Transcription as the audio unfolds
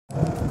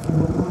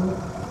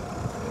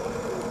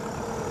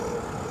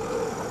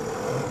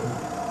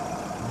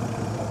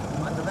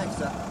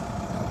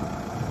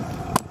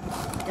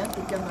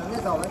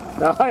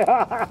Nou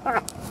ja.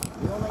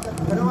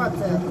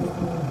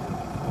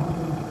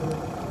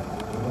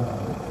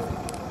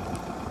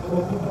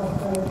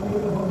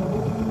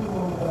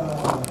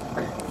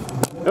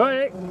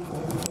 Hoi.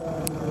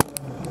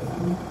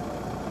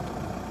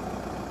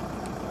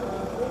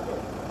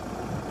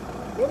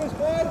 Jongens,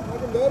 klaar? Maak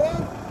hem deur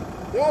aan.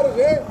 Ja, dus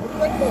hé. Goed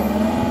plek dan.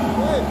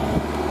 Nee.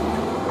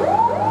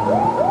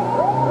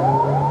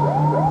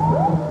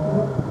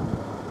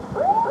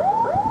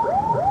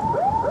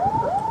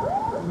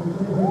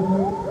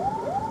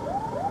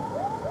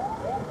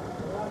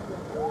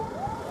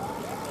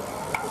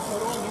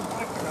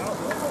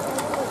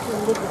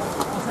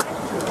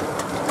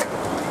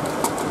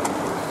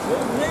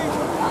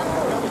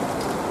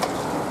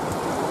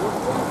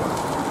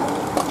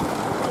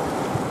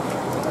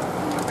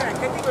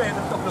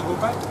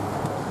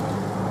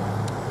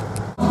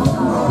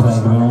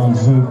 Krijgen we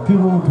onze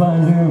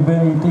pilootwagen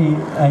bij het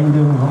einde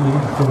van de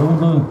eerste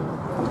ronde.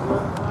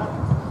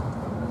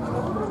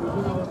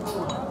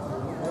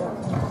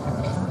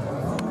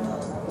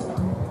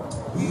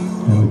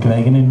 En we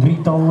krijgen een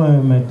drietal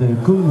met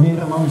Koen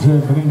Heremans,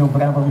 Bruno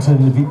Brabants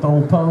en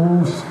Vital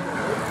Paulus.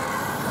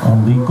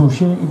 Andy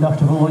Kosje in de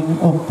achtervolging,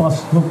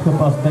 opgepast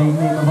bij het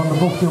nemen van de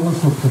bocht,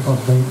 jongens,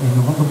 opgepast bij het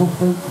nemen van de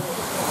bochten.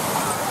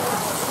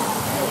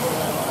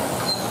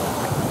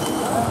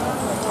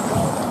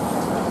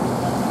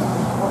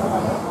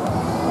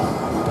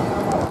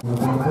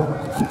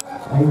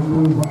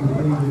 Einde van de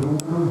tweede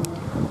ronde.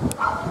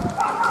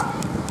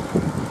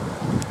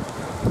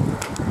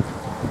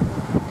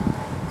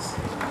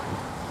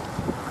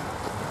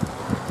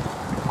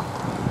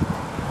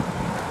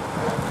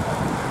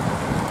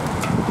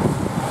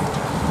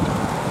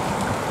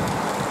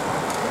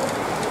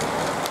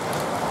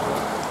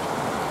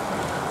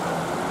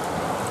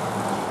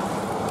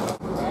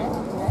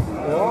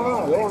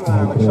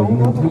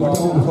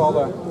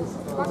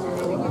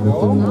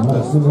 Met een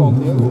maximum van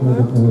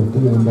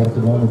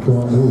 132 aan het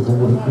commando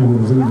voor het uur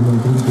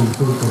 27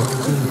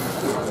 circulatie.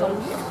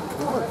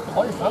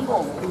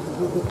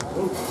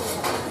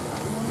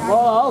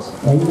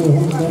 Einde van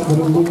de derde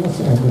ronde,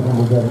 einde van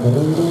de derde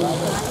ronde.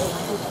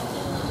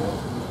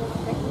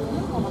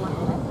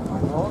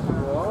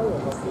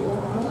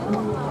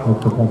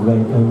 Opgepakt bij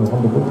het einde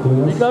van de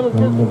bochten. Die kan ik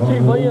niet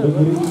zien van je.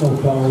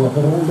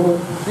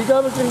 Die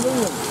kan ik niet doen.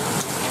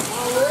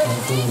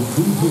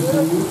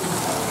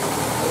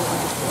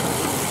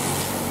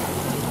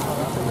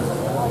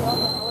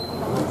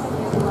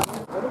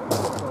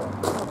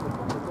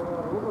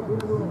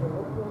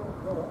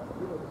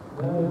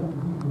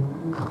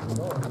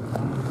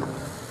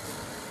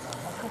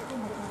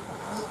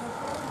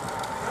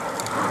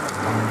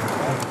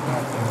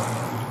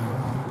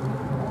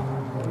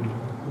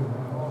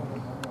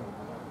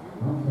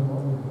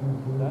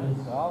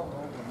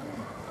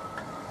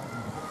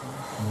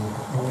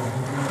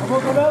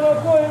 Kom maar wel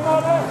voor je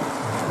mannen.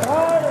 Ja,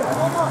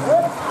 kom maar.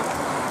 Hup.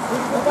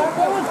 Daar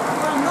komen.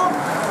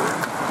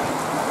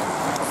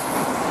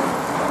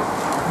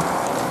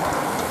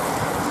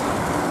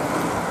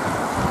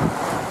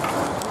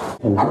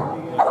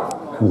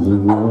 Als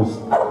een jongens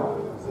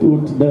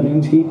Toert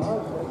daarin schiet,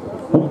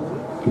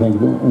 krijgen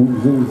we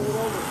onze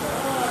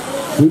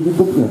 7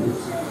 topnoppers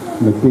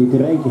met Peter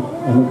Rijken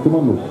en het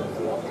commando.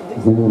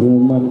 Voor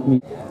Mark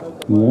Miet.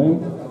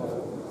 Ja.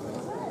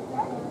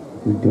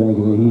 Dan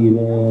krijgen we hier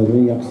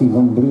reactie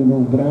van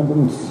Bruno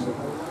Brabants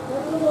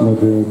met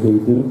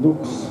Peter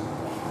Doks.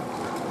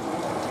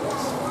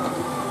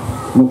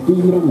 Nog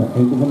 10 ronden,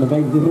 einde van de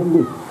 5e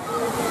ronde.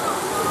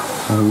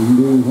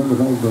 Einde van de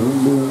 5e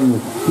ronde,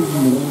 nog 10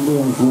 ronden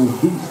en voor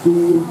 10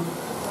 stoer.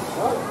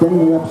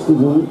 10 laps te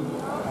go.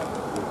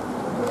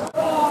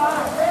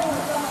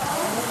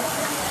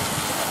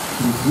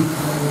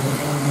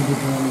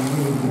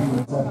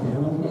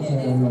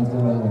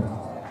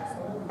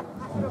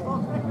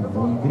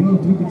 Van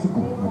 23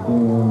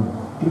 seconden met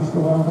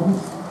Christoavond.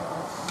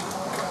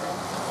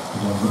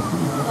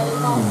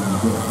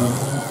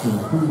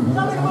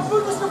 Zal ik mijn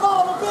voetjes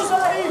gevallen, wat is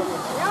er hier?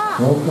 Ja!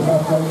 Welke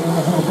gaat bij een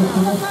van de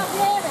voeten? Dat gaat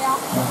weer, ja.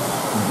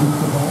 Een goed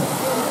geval.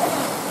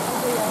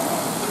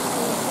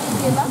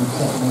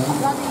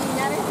 Dat hij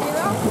naar is hier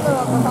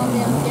afgelopen van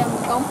die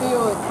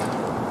kampioen.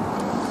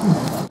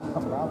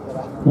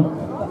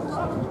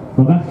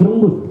 Nog 8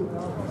 ronden.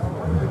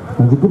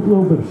 Onze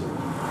koplopers.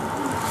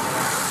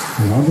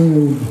 Ja,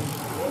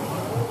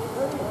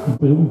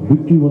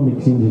 lukt u, want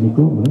ik zie ze niet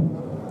komen. Hè?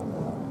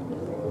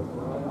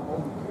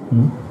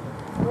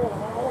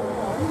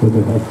 Voor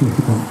de 15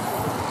 seconden.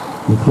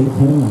 Met Geert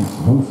Hermans,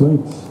 Hans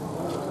Leits.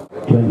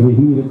 Krijgen we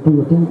hier het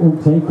peloton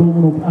ook. Zij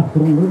komen op 8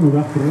 ronden, nog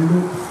 8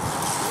 ronden.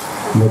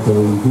 Met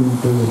de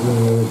Gunther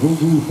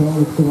Gogu zou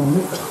het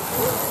gewonnen.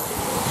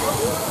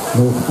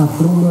 Nog 8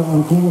 ronden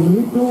aan komen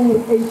nu door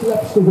 8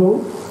 laps te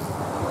go.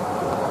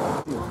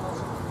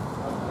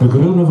 De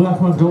groene vlag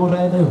mag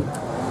doorrijden.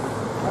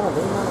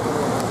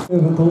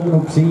 We komen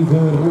op 7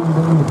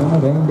 ronden van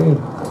het einde.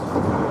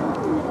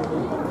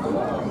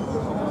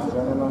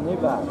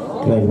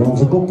 Krijgen we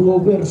onze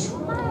koplopers.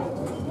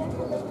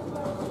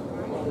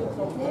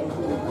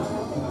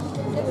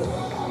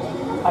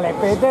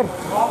 Peter.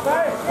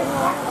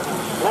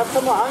 Blijf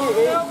er maar hangen,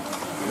 hè.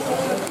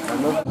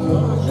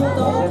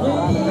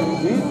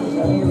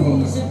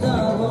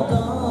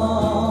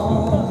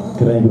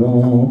 Krijgen we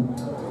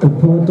een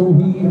peloton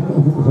hier,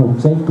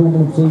 opzij komen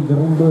op 7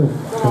 ronden.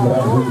 En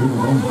daar gaan we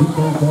een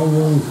diepe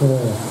houden.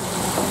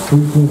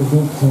 Goed voor de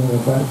bocht,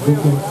 een paar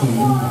dikkers die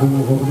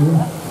volgorde.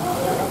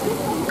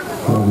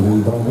 Dan wil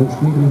je dan ook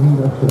spieren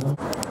hier achteraan.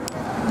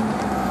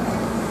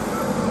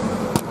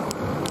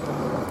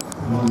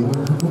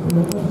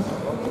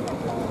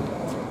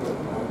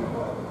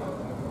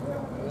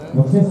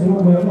 Nog 6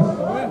 ronden, jongens.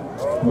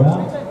 Ja.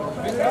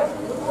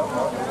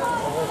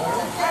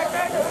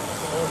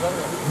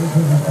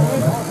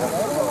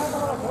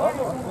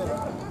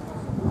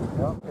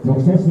 Nog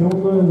 6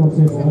 ronden, nog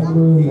 6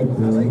 ronden.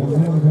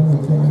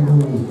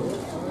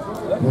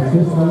 Nog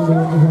 6 ronden,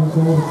 we gaan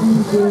komen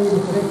 10 keer,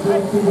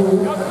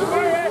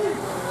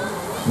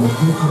 nog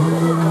 6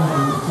 ronden,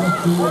 nog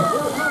 6 ronden.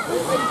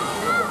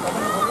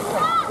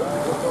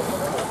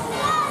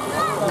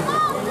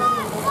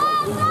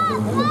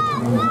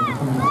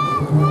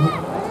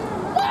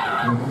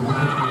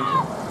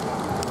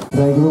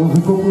 Krijgen we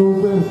onze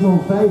koplopers nog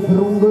 5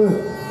 ronden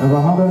en we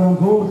hadden een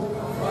voor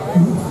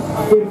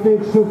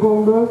 40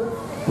 seconden,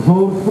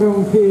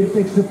 voorsprong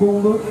 40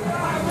 seconden.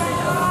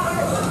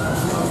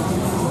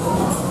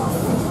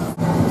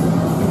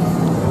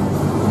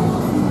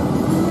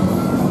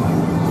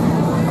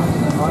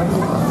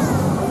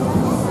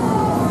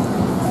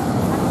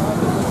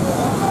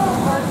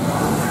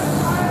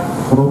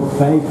 Nog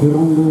 5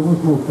 ronden,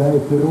 nog 5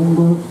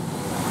 ronden.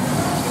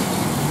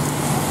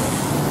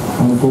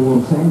 Encore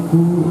 5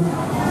 tours.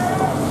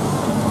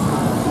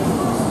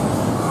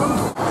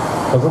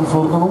 Dat is ons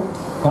voor dan?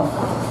 Ja.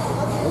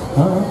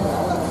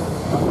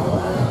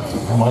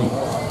 Amai.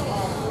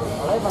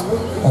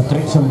 Hij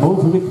trekt zijn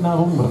bovenlip naar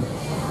onder.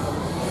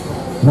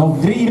 Nog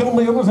 3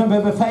 ronden jongens en we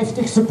hebben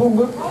 50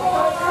 seconden.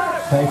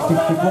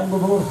 50 seconden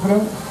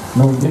voorsprong.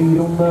 Nog 3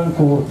 ronden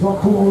voor 12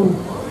 tours.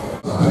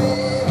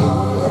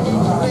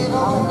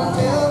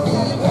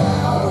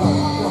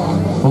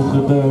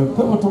 De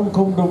peloton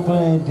komt op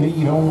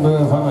 3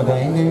 ronden van het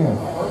einde.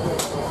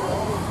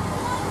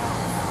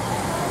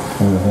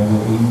 We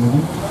hebben 1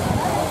 minuut.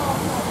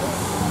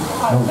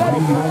 Nog 3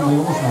 ronden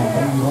jongens, nog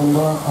 3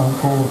 ronden.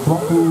 Encore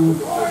 12 uur.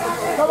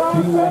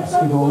 3 laps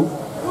te go.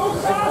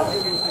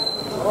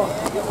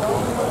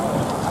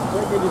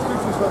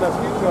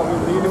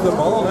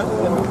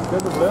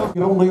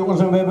 Ronde jongens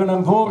en we hebben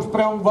een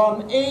voorsprong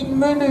van 1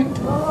 minuut.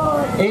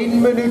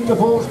 1 minuut de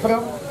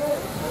voorsprong.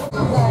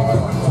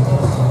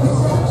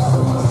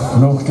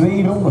 Nog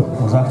 2 ronden.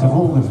 Onze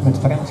achtervolgers met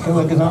Frans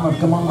Gelijkens aan het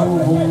commando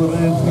voor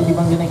Freddy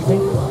van den Echte.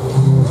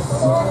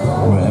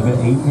 We hebben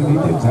 1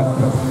 minuut exact.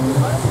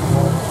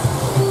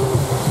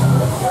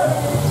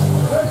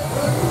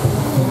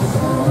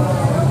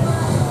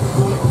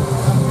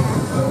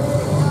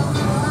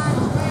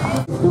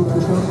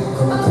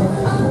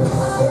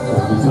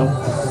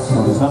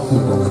 Wat is dat?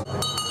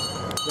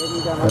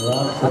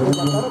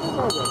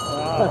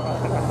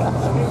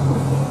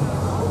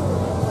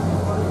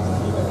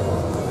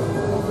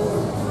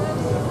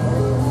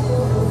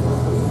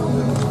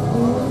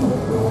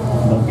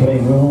 Dan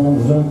krijgen we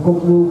onze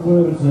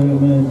koplopers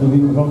met de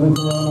wiel van de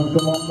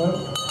commando.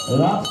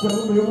 Laatste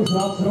ronde jongens,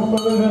 laatste ronde.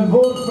 We hebben een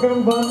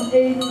voorsprong van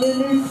 1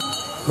 minuut.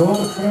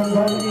 Voorsprong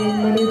van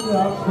 1 minuut.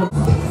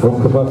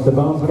 Opgepaste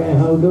baan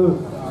vrijhouden.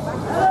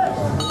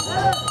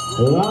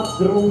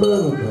 Laatste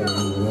ronde.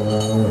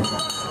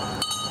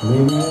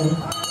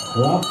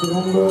 Laatste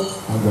ronde.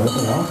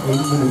 Ja,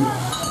 1 minuut.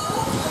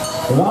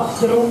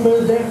 Laatste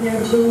ronde,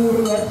 dernière tour,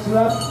 let's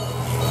lap.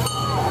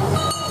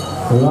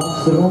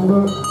 Laatste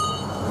ronde.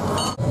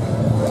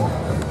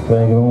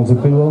 Krijgen we onze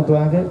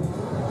pilootwagen.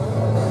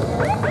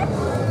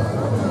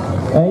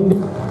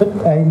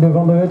 Einde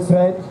van de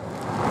wedstrijd.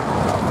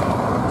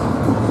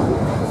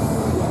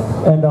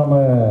 En dan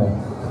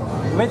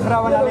Met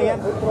vrouwen alleen.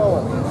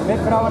 Met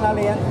vrouwen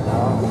alleen.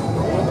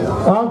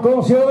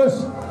 aankomst jongens,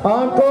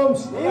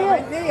 aankomst.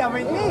 Nee.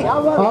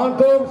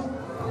 Aankomst.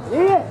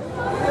 Hier.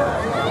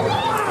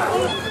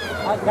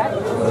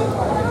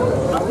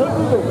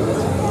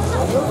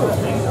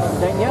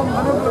 Denk jij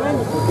maar op de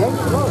wind. Denk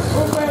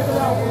kom bij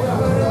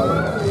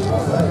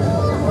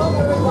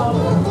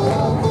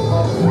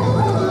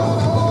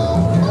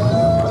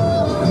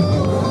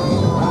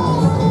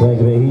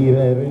Krijgen we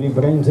hier Rudy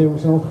Brens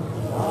jongens nog.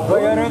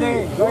 Goeie Rudy,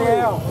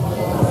 goeie.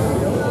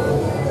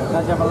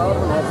 Dat is je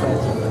verloren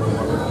wedstrijd.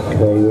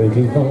 Krijgen we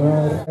die van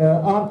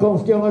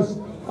aankomst jongens,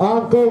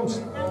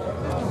 aankomst.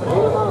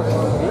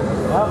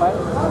 Ja, maar.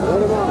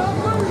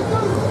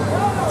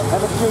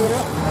 Heb het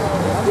sturen.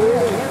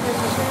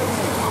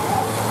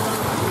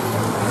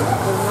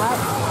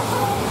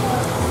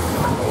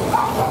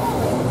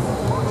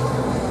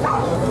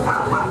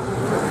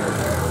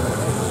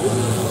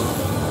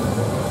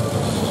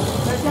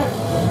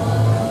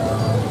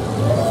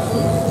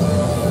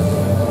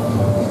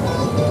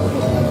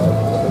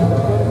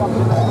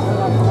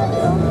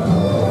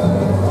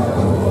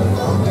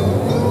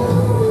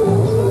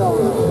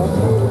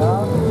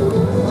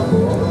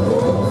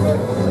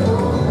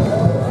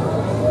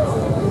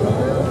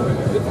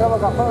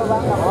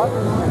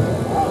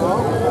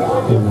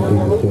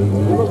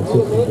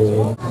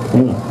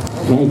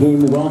 Wij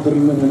geven water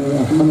met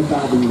een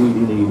kabel hier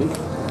beneden.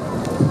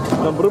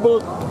 Dan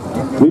brubbelt.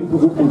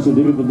 Wimpels op en ze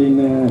durven in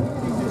de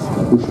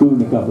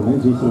schoenen kappen, hè.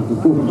 Ze is er op de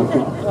volgende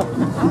klap.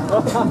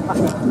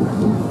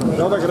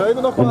 Ja, dat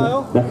rijden nog wel,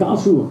 joh. Dat gaat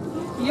zo.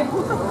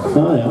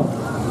 Ah ja.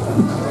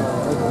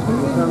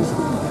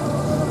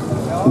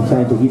 In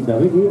feite giet dat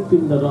weg hier,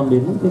 kunnen dat aan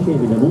de hond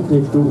geven. De hond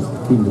heeft ons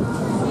kinderen.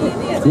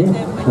 Nee?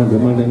 Nou,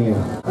 dat mag dat niet.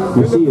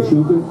 Je zie je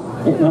zoeken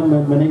en dan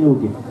met mijn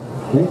engeltje.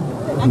 Nee?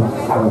 Maar,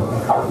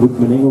 moet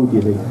mijn engeltje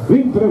weg.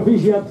 Win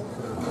proficiat.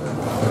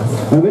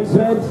 Een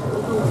wedstrijd.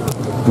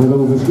 We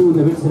hebben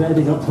verschillende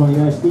wedstrijden gehad van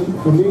juist 10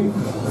 en nu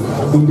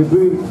in de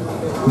buurt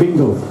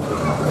bingo.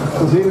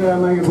 Dat is hier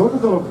mijn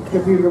geboortedorp. Ik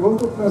heb hier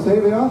gewoond op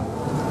 7 jaar.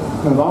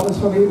 Mijn vader is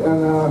van hier en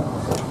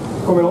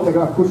ik kom hier altijd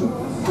graag koersen.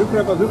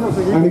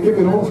 En ik heb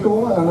in Hollands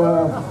gekomen en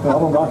ja,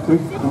 vandaag terug.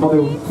 Omdat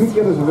je 2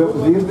 keer zoveel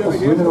plezier als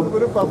winnen op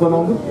een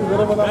ander.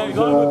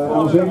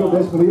 En we zijn op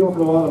deze manier, want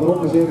we waren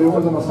erop met 7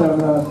 jongens en dat zijn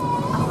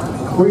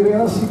goede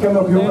renners. Ik ken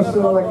nog jongens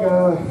terwijl ik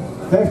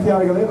 15 jaar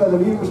geleden bij de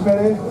Lievers mee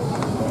reed,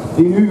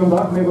 die nu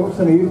vandaag mee beroep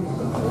zijn hier.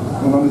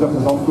 En dan is dat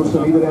een zandkoers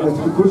en iedereen heeft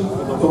gekoerst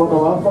totdat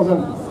het laat was.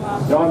 En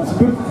ja, het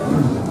spurt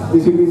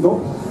is hier niet op.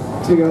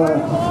 Ik zeg,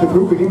 de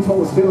groep begint van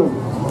de stille.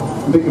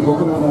 Een beetje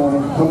gokken en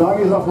vandaag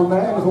is dat voor mij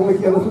en de volgende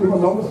keer dat voor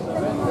iemand anders.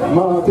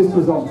 Maar het is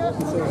plezant.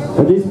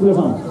 Het is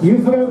plezant.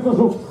 Juffrouw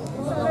verzocht,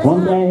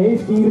 want hij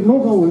heeft hier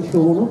nogal eens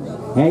gewonnen.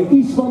 Hij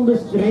is van de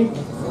streek.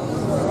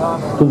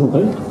 Dat is op,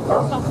 hè?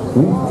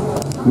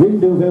 Win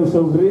de hoeveelste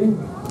overwinning?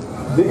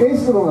 De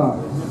eerste vandaag.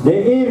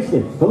 De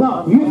eerste.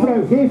 Voilà,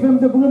 juffrouw, geef hem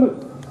de bloemen.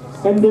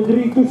 En de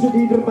 3 tussen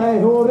die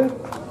erbij horen.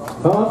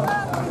 Voilà.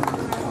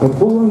 Het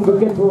volgende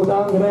bekend wordt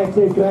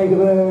aangereikt, krijgen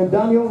we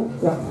Daniel.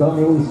 Ja,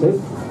 Daniel is het.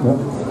 Ja.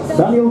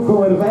 Daniel,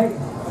 kom erbij.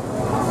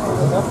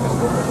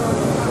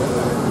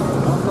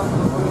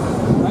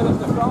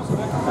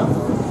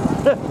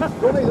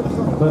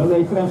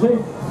 Parlez français?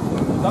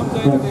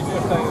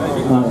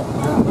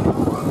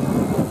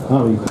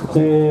 Ah oui,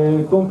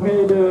 c'est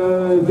compris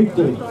de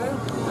victory.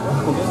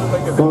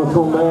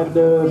 Combien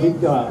de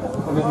victoire?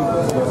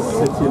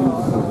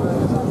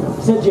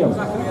 7e.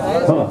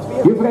 Voilà.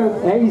 Juffrouw,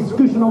 hij is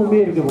kussen al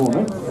meer gewoon,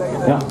 hè?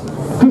 Ja.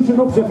 Kussen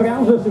op zijn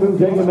Frans, als ze wil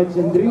zeggen met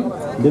zijn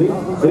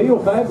 3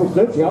 of 5 of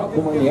 6, ja,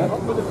 kom maar niet uit.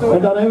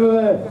 En dan hebben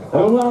we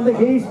Roland de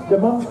Geest, de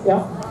man,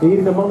 ja,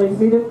 hier de man in het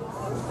midden.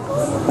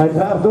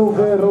 Uiteraard ook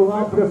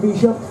Roland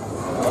Proficiat.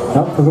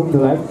 Ja, dat is ook de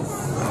wijk.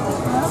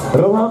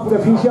 Roland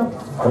Proficiat.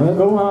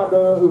 Roland,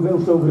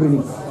 hoeveelste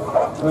overwinning?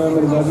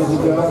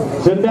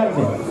 Zijn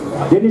derde.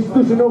 Dit is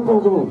tussen ook al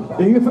gewoon.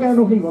 De juffrouw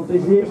nog niet, want het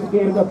is de eerste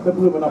keer dat de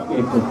bloemen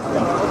afgeeft.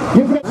 Ja.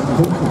 Juffrouw.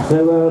 We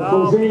hebben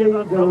José,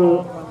 de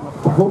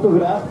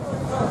fotograaf.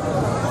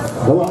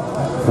 Voilà.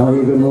 Ga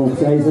even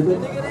opzij zetten.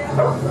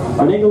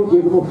 En Engel,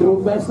 je mag er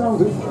ook bij staan.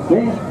 Dus.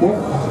 Nee, nee.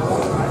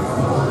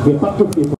 Je pakt op je.